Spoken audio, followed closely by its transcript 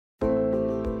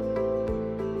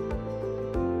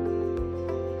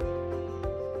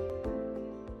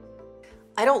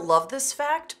I don't love this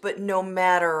fact, but no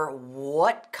matter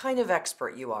what kind of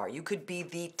expert you are, you could be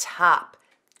the top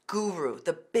guru,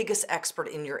 the biggest expert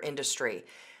in your industry.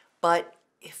 But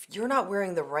if you're not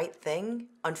wearing the right thing,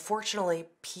 unfortunately,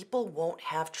 people won't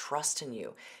have trust in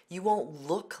you. You won't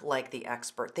look like the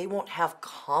expert. They won't have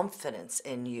confidence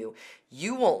in you.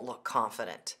 You won't look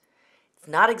confident.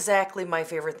 Not exactly my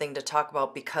favorite thing to talk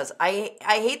about because I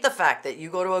hate the fact that you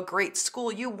go to a great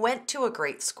school. You went to a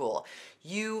great school.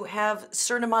 You have a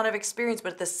certain amount of experience,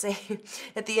 but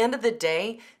at the end of the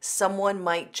day, someone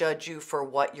might judge you for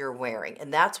what you're wearing.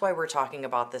 And that's why we're talking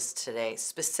about this today,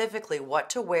 specifically what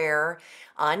to wear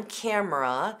on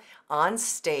camera, on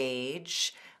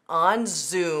stage, on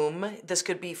Zoom. This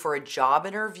could be for a job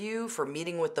interview, for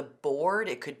meeting with the board.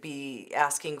 It could be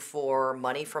asking for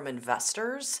money from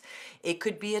investors. It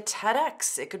could be a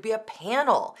TEDx. It could be a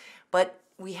panel. But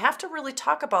we have to really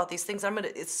talk about these things. I'm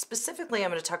going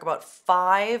to talk about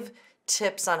 5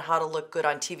 tips on how to look good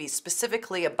on TV,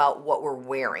 specifically about what we're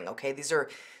wearing, okay? These are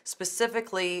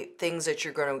specifically things that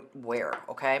you're going to wear,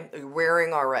 okay? You're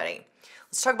wearing already.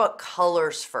 Let's talk about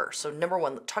colors first. So number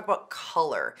 1, talk about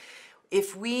color.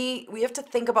 If we have to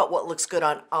think about what looks good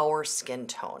on our skin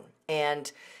tone.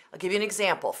 And I'll give you an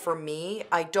example. For me,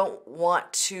 I don't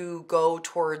want to go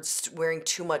towards wearing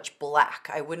too much black.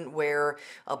 I wouldn't wear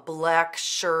a black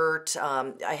shirt.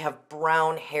 I have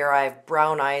brown hair. I have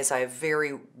brown eyes. I have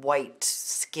very white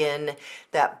skin.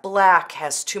 That black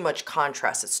has too much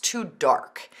contrast. It's too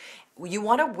dark. You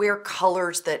want to wear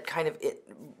colors that kind of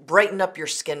brighten up your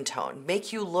skin tone,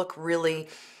 make you look really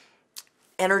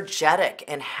energetic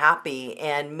and happy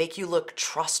and make you look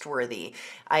trustworthy.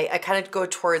 I kind of go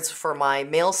towards, for my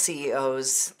male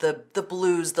CEOs, the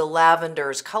blues, the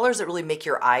lavenders, colors that really make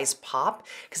your eyes pop,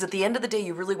 because at the end of the day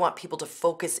you really want people to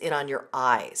focus in on your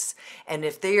eyes. And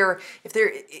if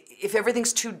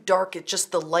everything's too dark, it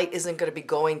just, the light isn't going to be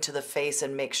going to the face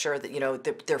and make sure that, you know,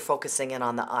 they're focusing in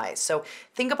on the eyes. So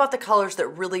think about the colors that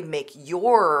really make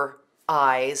your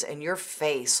eyes and your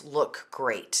face look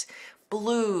great.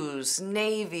 Blues,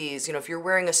 navies, you know, if you're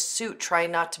wearing a suit, try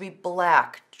not to be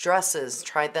black. Dresses,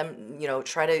 try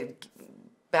to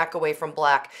back away from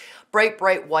black.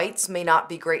 Bright whites may not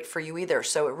be great for you either.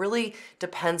 So it really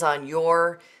depends on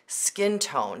your skin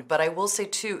tone. But I will say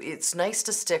too, it's nice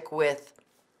to stick with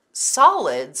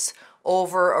solids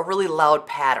over a really loud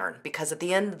pattern, because at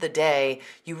the end of the day,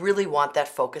 you really want that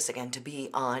focus again to be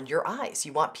on your eyes.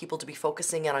 You want people to be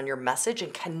focusing in on your message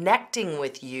and connecting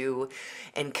with you,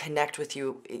 and connect with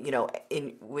you, you know,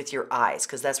 with your eyes,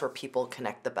 because that's where people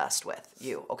connect the best with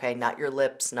you, okay? Not your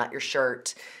lips, not your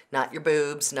shirt, not your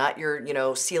boobs, not your, you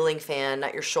know, ceiling fan,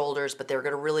 not your shoulders, but they're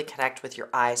going to really connect with your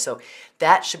eyes. So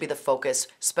that should be the focus,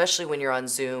 especially when you're on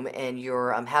Zoom and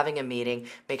you're having a meeting.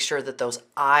 Make sure that those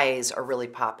eyes are really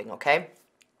popping, okay?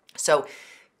 So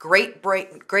great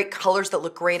colors that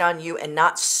look great on you, and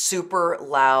not super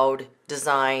loud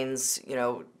designs, you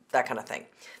know, that kind of thing.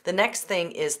 The next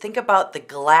thing is, think about the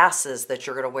glasses that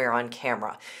you're going to wear on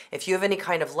camera. If you have any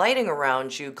kind of lighting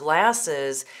around you,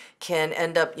 glasses can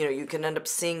end up, you know, you can end up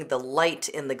seeing the light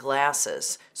in the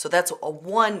glasses. So that's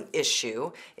one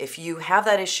issue. If you have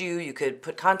that issue, you could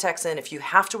put contacts in. If you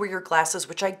have to wear your glasses,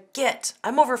 which I get,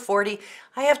 I'm over 40,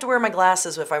 I have to wear my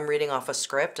glasses if I'm reading off a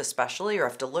script especially, or I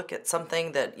have to look at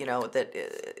something that, you know, that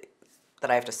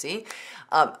I have to see.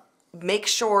 Make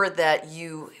sure that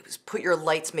you put your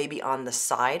lights maybe on the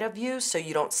side of you so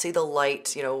you don't see the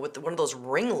light, you know, with one of those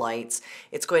ring lights.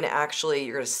 It's going to actually,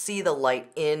 you're going to see the light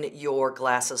in your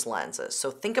glasses lenses. So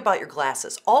think about your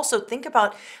glasses. Also think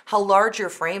about how large your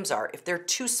frames are. If they're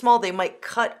too small, they might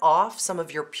cut off some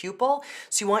of your pupil.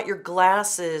 So you want your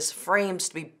glasses frames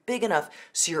to be big enough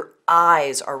so your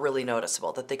eyes are really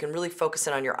noticeable, that they can really focus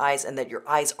in on your eyes and that your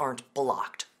eyes aren't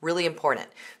blocked. Really important.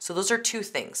 So those are 2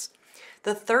 things.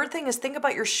 The third thing is, think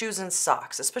about your shoes and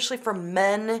socks, especially for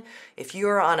men. If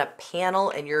you're on a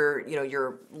panel and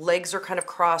your legs are kind of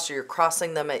crossed, or you're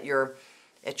crossing them at your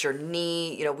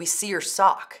knee, you know, we see your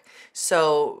sock.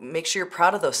 So make sure you're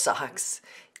proud of those socks.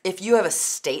 If you have a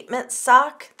statement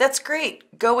sock, that's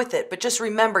great. Go with it. But just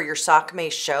remember, your sock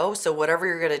may show. So whatever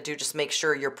you're going to do, just make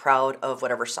sure you're proud of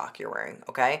whatever sock you're wearing,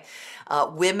 okay?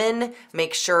 Women,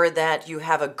 make sure that you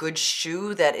have a good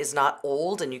shoe that is not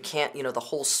old and you can't, you know, the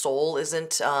whole sole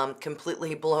isn't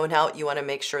completely blown out. You want to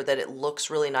make sure that it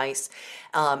looks really nice.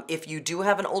 If you do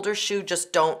have an older shoe,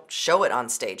 just don't show it on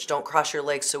stage. Don't cross your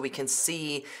legs so we can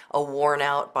see a worn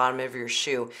out bottom of your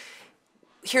shoe.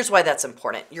 Here's why that's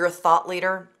important. You're a thought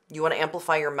leader. You want to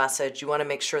amplify your message. You want to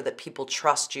make sure that people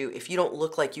trust you. If you don't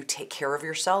look like you take care of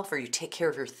yourself or you take care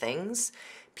of your things,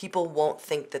 people won't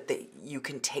think that you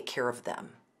can take care of them.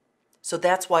 So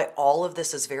that's why all of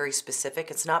this is very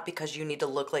specific. It's not because you need to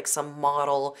look like some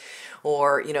model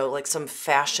or, like some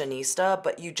fashionista,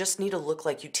 but you just need to look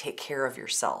like you take care of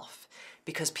yourself,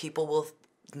 because people will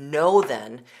know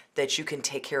then that you can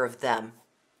take care of them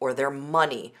or their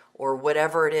money or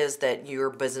whatever it is that your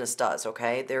business does,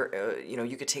 okay?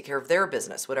 You could take care of their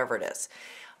business, whatever it is.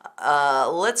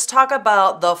 Let's talk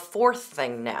about the fourth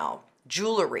thing now,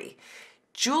 jewelry.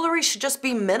 Jewelry should just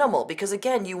be minimal because,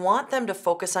 again, you want them to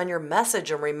focus on your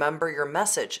message and remember your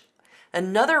message.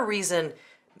 Another reason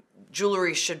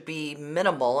jewelry should be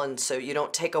minimal, and so you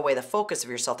don't take away the focus of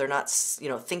yourself. They're not,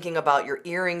 thinking about your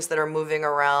earrings that are moving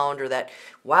around, or that,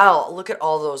 wow, look at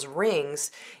all those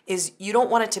rings, is you don't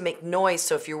want it to make noise.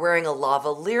 So if you're wearing a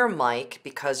lavalier mic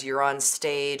because you're on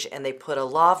stage and they put a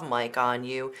lav mic on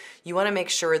you, you want to make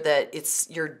sure that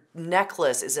your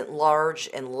necklace isn't large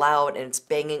and loud and it's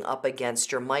banging up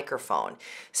against your microphone.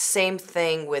 Same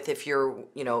thing with if you're,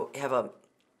 have a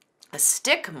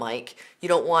stick mic, you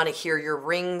don't want to hear your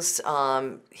rings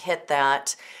hit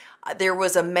that. There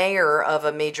was a mayor of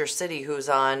a major city who was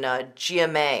on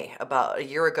GMA about a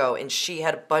year ago, and she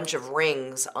had a bunch of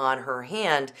rings on her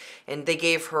hand, and they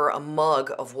gave her a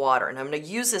mug of water. And I'm going to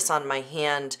use this on my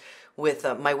hand with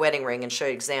my wedding ring and show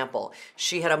you an example.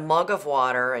 She had a mug of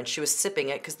water and she was sipping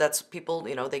it because that's people,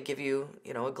 they give you,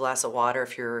 a glass of water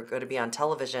if you're going to be on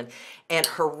television. And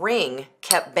her ring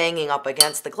kept banging up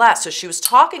against the glass. So she was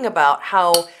talking about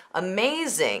how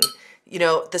amazing,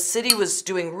 the city was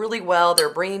doing really well. They're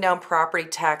bringing down property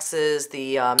taxes.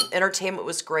 The entertainment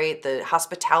was great. The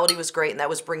hospitality was great. And that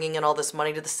was bringing in all this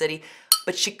money to the city.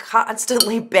 But she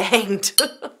constantly banged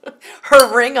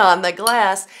her ring on the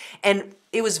glass, and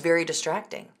it was very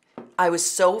distracting. I was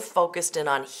so focused in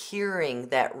on hearing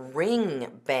that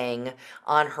ring bang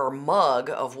on her mug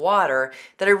of water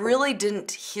that I really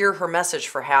didn't hear her message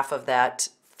for half of that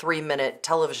 3-minute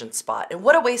television spot. And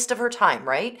what a waste of her time,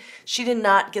 right? She did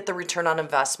not get the return on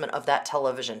investment of that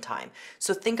television time.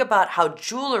 So think about how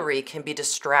jewelry can be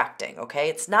distracting, okay?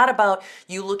 It's not about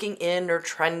you looking in or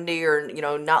trendy or,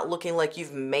 not looking like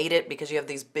you've made it because you have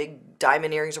these big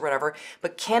diamond earrings or whatever,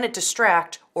 but can it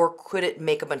distract, or could it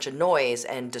make a bunch of noise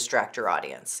and distract your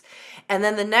audience? And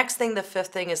then the next thing, the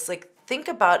fifth thing, is think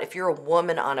about if you're a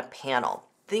woman on a panel.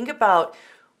 Think about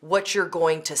what you're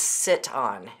going to sit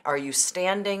on. Are you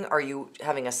standing? Are you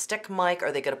having a stick mic?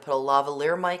 Are they going to put a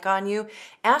lavalier mic on you?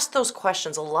 Ask those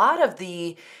questions. A lot of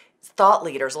the thought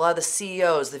leaders, a lot of the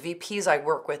CEOs, the VPs I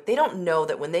work with, they don't know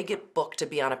that when they get booked to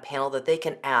be on a panel that they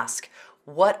can ask,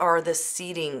 what are the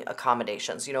seating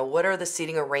accommodations? What are the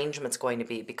seating arrangements going to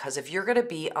be? Because if you're going to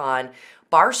be on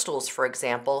bar stools, for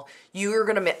example, you're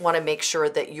going to want to make sure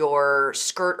that your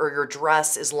skirt or your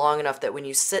dress is long enough that when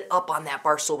you sit up on that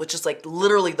bar stool, which is like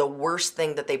literally the worst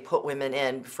thing that they put women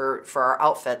in for our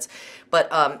outfits.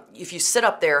 But if you sit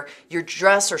up there, your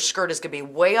dress or skirt is going to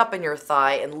be way up in your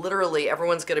thigh, and literally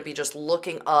everyone's going to be just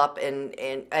looking up and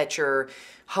at your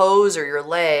hose or your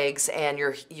legs and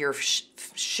your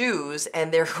shoes,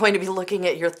 and they're going to be looking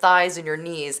at your thighs and your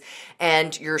knees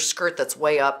and your skirt that's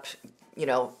way up,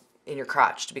 in your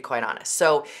crotch, to be quite honest.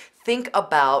 So think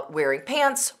about wearing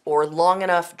pants or long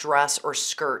enough dress or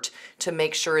skirt to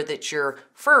make sure that you're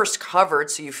first covered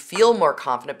so you feel more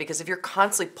confident, because if you're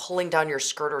constantly pulling down your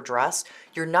skirt or dress,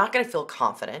 you're not going to feel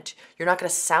confident. You're not going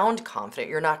to sound confident.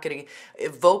 You're not going to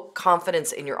evoke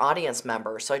confidence in your audience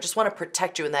member. So I just want to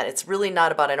protect you in that. It's really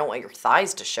not about, I don't want your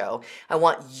thighs to show. I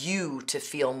want you to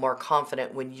feel more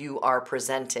confident when you are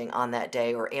presenting on that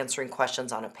day or answering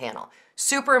questions on a panel.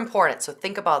 Super important. So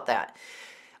think about that.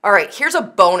 All right, here's a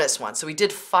bonus one. So we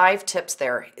did 5 tips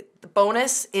there. The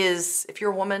bonus is, if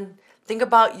you're a woman, think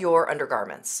about your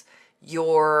undergarments,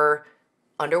 your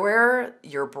underwear,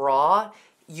 your bra,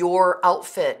 your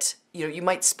outfit. You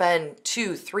might spend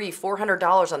 $200, $300,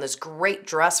 $400 on this great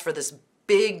dress for this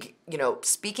big,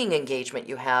 speaking engagement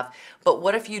you have. But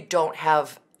what if you don't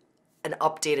have an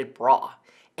updated bra?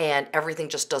 And everything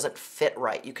just doesn't fit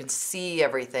right. You can see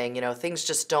everything, things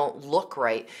just don't look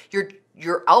right.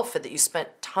 Your outfit that you spent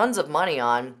tons of money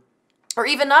on, or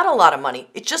even not a lot of money,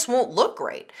 it just won't look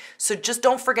great. So just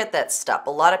don't forget that step.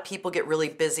 A lot of people get really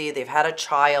busy. They've had a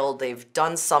child, they've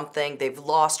done something, they've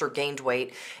lost or gained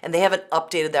weight, and they haven't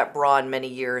updated that bra in many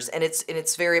years. And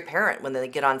it's very apparent when they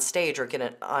get on stage or get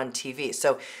it on TV.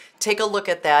 So take a look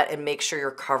at that and make sure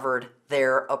you're covered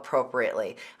there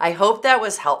appropriately. I hope that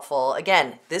was helpful.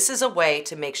 Again, this is a way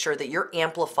to make sure that you're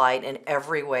amplified in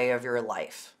every way of your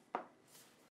life.